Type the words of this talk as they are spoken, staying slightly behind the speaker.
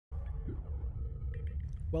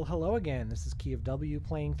Well, hello again. This is Key of W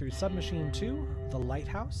playing through Submachine 2, The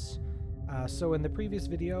Lighthouse. So in the previous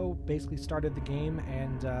video, basically started the game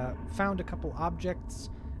and found a couple objects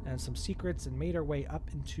and some secrets and made our way up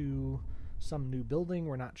into some new building.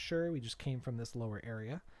 We're not sure. We just came from this lower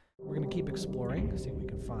area. We're going to keep exploring, see what we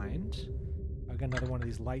can find. I've got another one of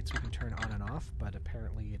these lights we can turn on and off, but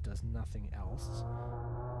apparently it does nothing else.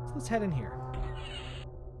 So let's head in here.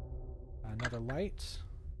 Another light.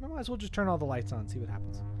 I might as well just turn all the lights on, see what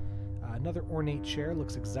happens. Another ornate chair,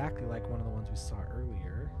 looks exactly like one of the ones we saw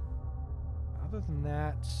earlier. Other than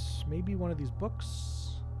that, maybe one of these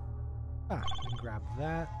books. We can grab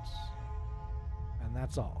that. And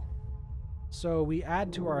that's all. So we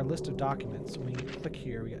add to our list of documents. When we click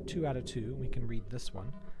here, we got 2 out of 2. We can read this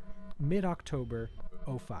one. Mid-October,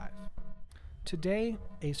 05. Today,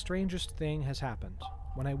 a strangest thing has happened.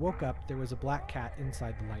 When I woke up, there was a black cat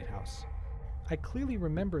inside the lighthouse. I clearly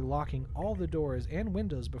remember locking all the doors and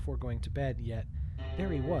windows before going to bed, yet there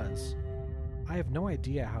he was. I have no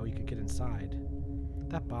idea how he could get inside.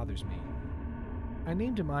 That bothers me. I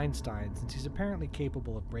named him Einstein since he's apparently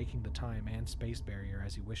capable of breaking the time and space barrier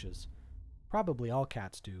as he wishes. Probably all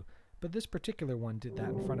cats do, but this particular one did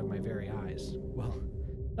that in front of my very eyes. Well,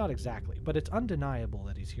 not exactly, but it's undeniable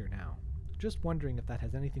that he's here now. Just wondering if that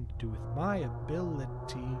has anything to do with my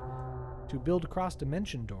ability to build a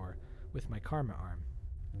cross-dimension door with my karma arm.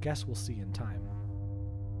 Guess we'll see in time.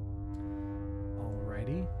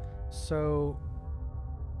 Alrighty, so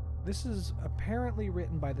this is apparently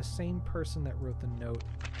written by the same person that wrote the note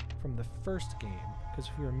from the first game, because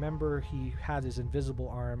if you remember, he had his invisible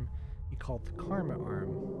arm he called the karma arm,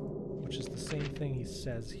 which is the same thing he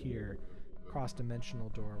says here, cross-dimensional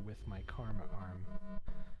door with my karma arm.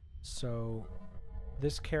 So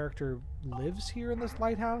this character lives here in this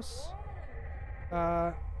lighthouse?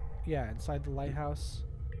 Yeah, inside the lighthouse.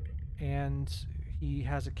 And he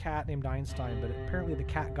has a cat named Einstein, but apparently the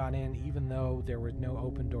cat got in even though there were no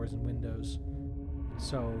open doors and windows.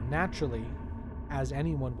 So naturally, as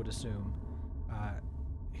anyone would assume,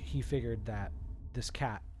 he figured that this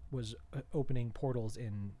cat was opening portals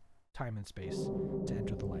in time and space to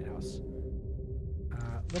enter the lighthouse.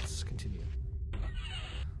 Let's continue.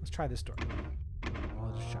 Let's try this door.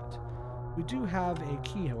 Oh, it's shut. We do have a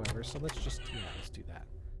key, however, so let's just, yeah, let's do that.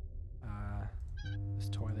 This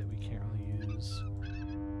toilet we can't really use.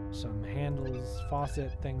 Some handles,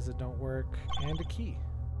 faucet, things that don't work, and a key.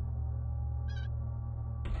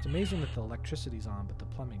 It's amazing that the electricity's on, but the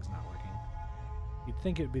plumbing's not working. You'd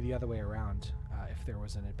think it would be the other way around if there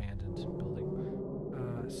was an abandoned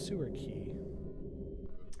building. Sewer key.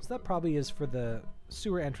 So that probably is for the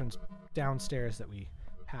sewer entrance downstairs that we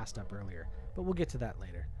passed up earlier, but we'll get to that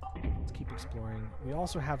later. Let's keep exploring. We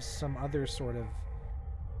also have some other sort of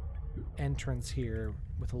entrance here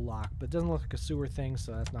with a lock, but it doesn't look like a sewer thing,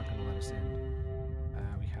 so that's not going to let us in.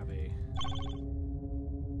 We have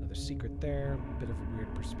another secret there, a bit of a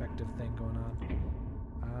weird perspective thing going on.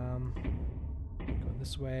 Going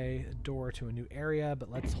this way, a door to a new area, but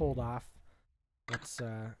let's hold off. Let's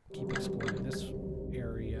keep exploring this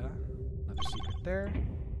area. Another secret there.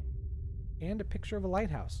 And a picture of a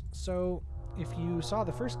lighthouse. So if you saw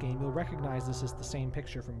the first game, you'll recognize this is the same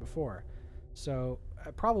picture from before. So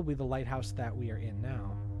probably the lighthouse that we are in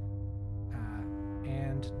now.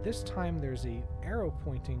 And this time there's a arrow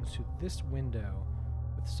pointing to this window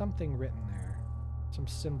with something written there. Some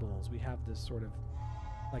symbols. We have this sort of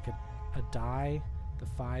like a die, the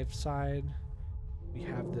 5 side. We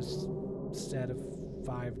have this set of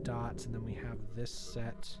 5 dots, and then we have this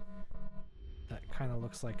set that kind of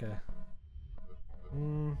looks like a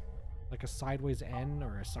sideways N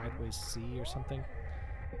or a sideways C or something.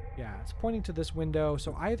 Yeah, it's pointing to this window,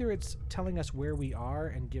 so either it's telling us where we are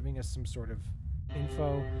and giving us some sort of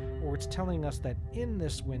info, or it's telling us that in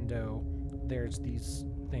this window there's these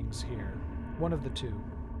things here. One of the two.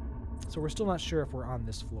 So we're still not sure if we're on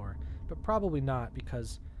this floor, but probably not,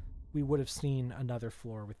 because we would have seen another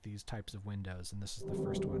floor with these types of windows, and this is the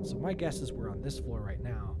first one. So my guess is we're on this floor right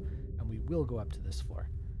now, and we will go up to this floor.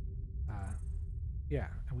 Yeah,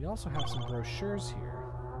 and we also have some brochures here,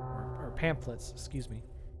 or pamphlets, excuse me.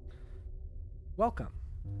 Welcome.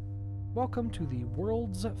 Welcome to the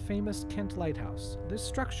world's famous Kent Lighthouse. This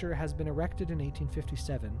structure has been erected in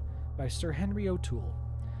 1857 by Sir Henry O'Toole.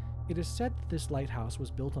 It is said that this lighthouse was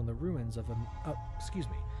built on the ruins of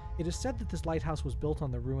It is said that this lighthouse was built on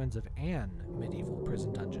the ruins of an medieval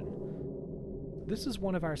prison dungeon. This is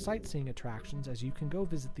one of our sightseeing attractions, as you can go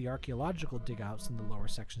visit the archaeological digouts in the lower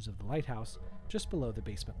sections of the lighthouse, just below the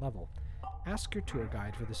basement level. Ask your tour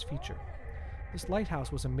guide for this feature. This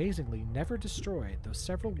lighthouse was amazingly never destroyed, though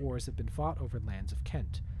several wars have been fought over lands of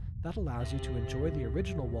Kent. That allows you to enjoy the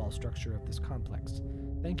original wall structure of this complex.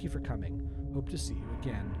 Thank you for coming. Hope to see you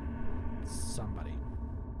again. Somebody.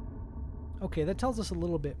 Okay, that tells us a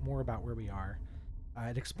little bit more about where we are.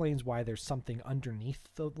 It explains why there's something underneath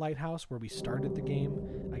the lighthouse where we started the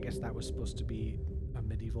game. I guess that was supposed to be a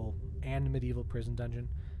medieval prison dungeon.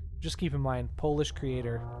 Just keep in mind, Polish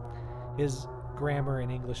creator. His grammar in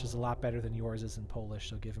English is a lot better than yours is in Polish,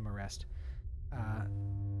 so give him a rest.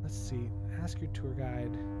 Let's see. Ask your tour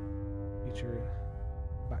guide. Feature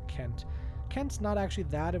about Kent. Kent's not actually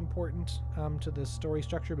that important to the story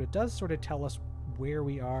structure, but it does sort of tell us where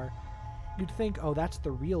we are. You'd think, oh, that's the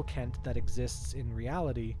real Kent that exists in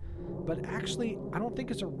reality, but actually, I don't think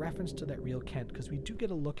it's a reference to that real Kent, because we do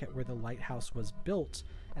get a look at where the lighthouse was built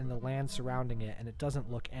and the land surrounding it, and it doesn't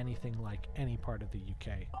look anything like any part of the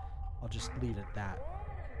UK. I'll just leave it at that.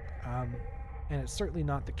 And it's certainly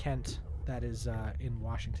not the Kent that is in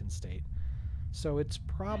Washington State. So it's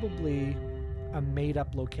probably a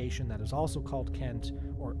made-up location that is also called Kent,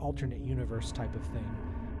 or alternate universe type of thing.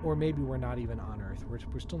 Or maybe we're not even on Earth.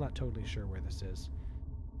 We're still not totally sure where this is.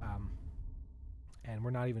 And we're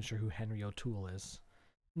not even sure who Henry O'Toole is.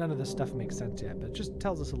 None of this stuff makes sense yet, but it just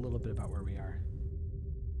tells us a little bit about where we are.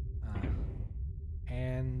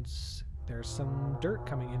 And there's some dirt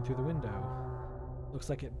coming in through the window. Looks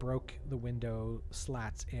like it broke the window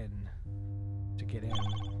slats in to get in.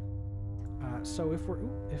 So if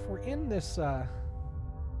we're in this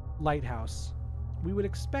lighthouse, we would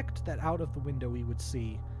expect that out of the window we would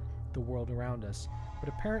see the world around us, but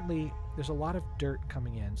apparently there's a lot of dirt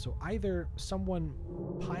coming in, so either someone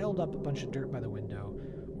piled up a bunch of dirt by the window,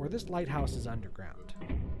 or this lighthouse is underground.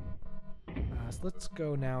 So let's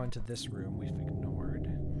go now into this room we've ignored.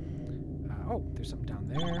 Oh, there's something down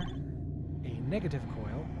there. A negative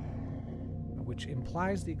coil, which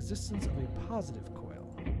implies the existence of a positive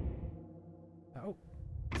coil. Oh,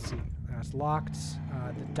 let's see. It's locked.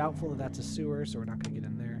 Doubtful that that's a sewer, so we're not going to get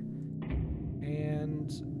in there.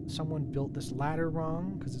 And someone built this ladder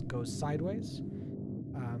wrong because it goes sideways.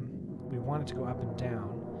 We want it to go up and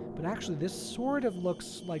down. But actually, this sort of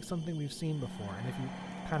looks like something we've seen before. And if you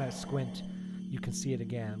kind of squint, you can see it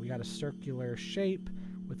again. We got a circular shape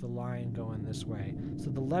with a line going this way. So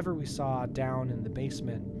the lever we saw down in the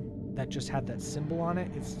basement that just had that symbol on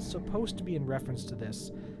it, it's supposed to be in reference to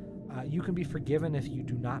this. You can be forgiven if you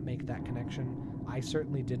do not make that connection. I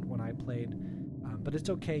certainly didn't when I played, but it's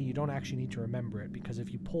okay. You don't actually need to remember it, because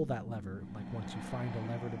if you pull that lever, like once you find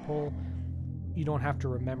a lever to pull, you don't have to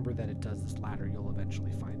remember that it does this ladder. You'll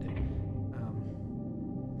eventually find it.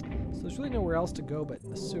 So there's really nowhere else to go but in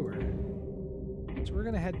the sewer. So we're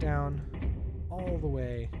going to head down all the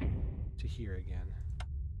way to here again.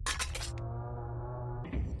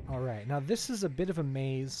 Alright, now this is a bit of a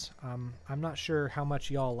maze. I'm not sure how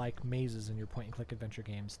much y'all like mazes in your point-and-click adventure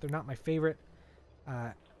games. They're not my favorite,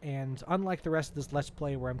 and unlike the rest of this Let's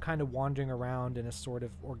Play where I'm kind of wandering around in a sort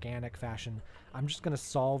of organic fashion, I'm just going to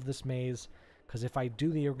solve this maze, because if I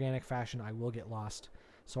do the organic fashion, I will get lost.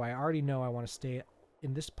 So I already know I want to stay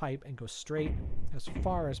in this pipe and go straight as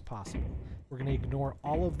far as possible. We're going to ignore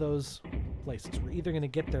all of those places. We're either going to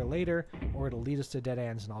get there later, or it'll lead us to dead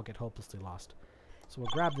ends and I'll get hopelessly lost. So we'll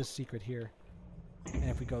grab this secret here, and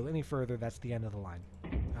if we go any further, that's the end of the line.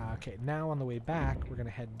 Okay, now on the way back, we're going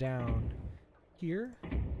to head down here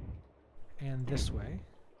and this way,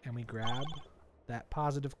 and we grab that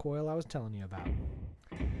positive coil I was telling you about.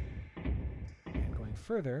 And going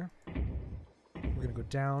further, we're going to go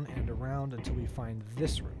down and around until we find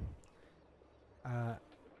this room.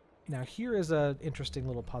 Now here is an interesting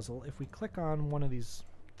little puzzle. If we click on one of these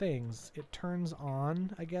things, it turns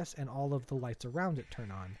on, I guess, and all of the lights around it turn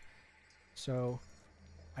on. So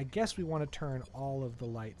I guess we want to turn all of the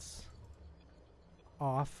lights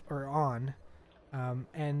off or on.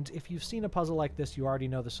 And if you've seen a puzzle like this, you already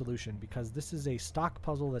know the solution, because this is a stock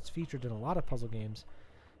puzzle that's featured in a lot of puzzle games.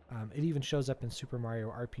 It even shows up in Super Mario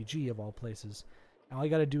RPG of all places. And all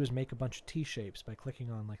you got to do is make a bunch of T-shapes by clicking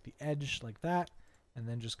on like the edge like that, and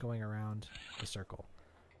then just going around the circle.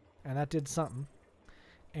 And that did something.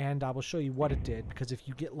 And I will show you what it did, because if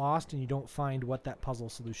you get lost and you don't find what that puzzle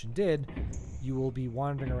solution did, you will be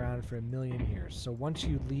wandering around for a million years. So once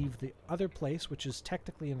you leave the other place, which is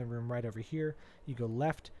technically in the room right over here, you go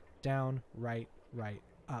left, down, right, right,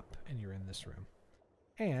 up, and you're in this room.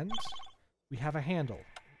 And we have a handle.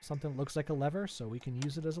 Something that looks like a lever, so we can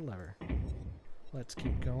use it as a lever. Let's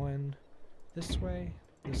keep going this way,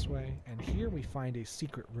 and here we find a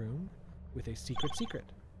secret room with a secret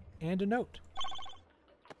and a note.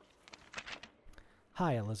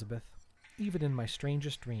 Hi, Elizabeth. Even in my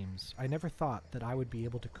strangest dreams, I never thought that I would be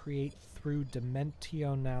able to create through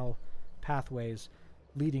dimensional pathways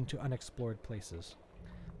leading to unexplored places.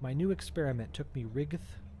 My new experiment took me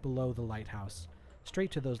riggth below the lighthouse,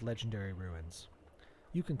 straight to those legendary ruins.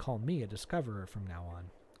 You can call me a discoverer from now on,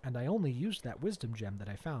 and I only used that wisdom gem that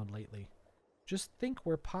I found lately. Just think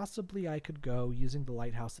where possibly I could go using the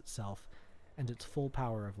lighthouse itself and its full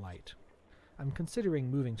power of light. I'm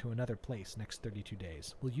considering moving to another place next 32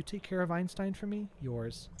 days. Will you take care of Einstein for me?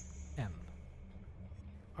 Yours, M.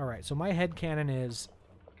 Alright, so my headcanon is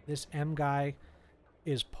this M guy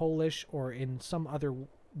is Polish, or in some other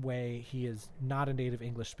way he is not a native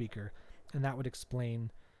English speaker, and that would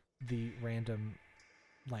explain the random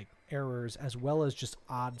errors as well as just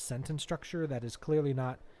odd sentence structure that is clearly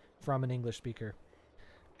not from an English speaker.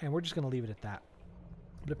 And we're just going to leave it at that.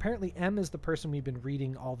 But apparently M is the person we've been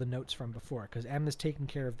reading all the notes from before, because M is taking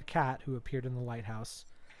care of the cat who appeared in the lighthouse.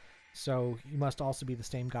 So he must also be the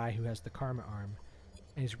same guy who has the karma arm.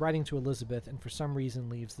 And he's writing to Elizabeth, and for some reason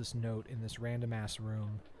leaves this note in this random-ass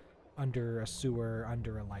room under a sewer,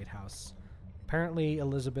 under a lighthouse. Apparently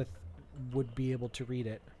Elizabeth would be able to read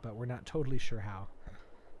it, but we're not totally sure how.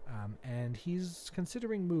 And he's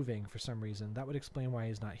considering moving for some reason. That would explain why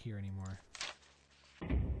he's not here anymore.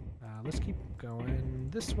 Let's keep going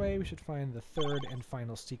this way. We should find the third and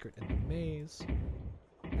final secret in the maze.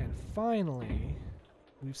 And finally,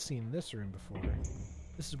 we've seen this room before.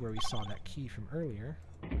 This is where we saw that key from earlier.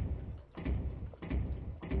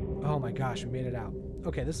 Oh my gosh, we made it out.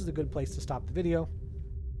 Okay, this is a good place to stop the video.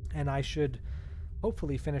 And I should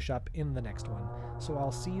hopefully finish up in the next one. So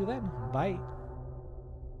I'll see you then. Bye.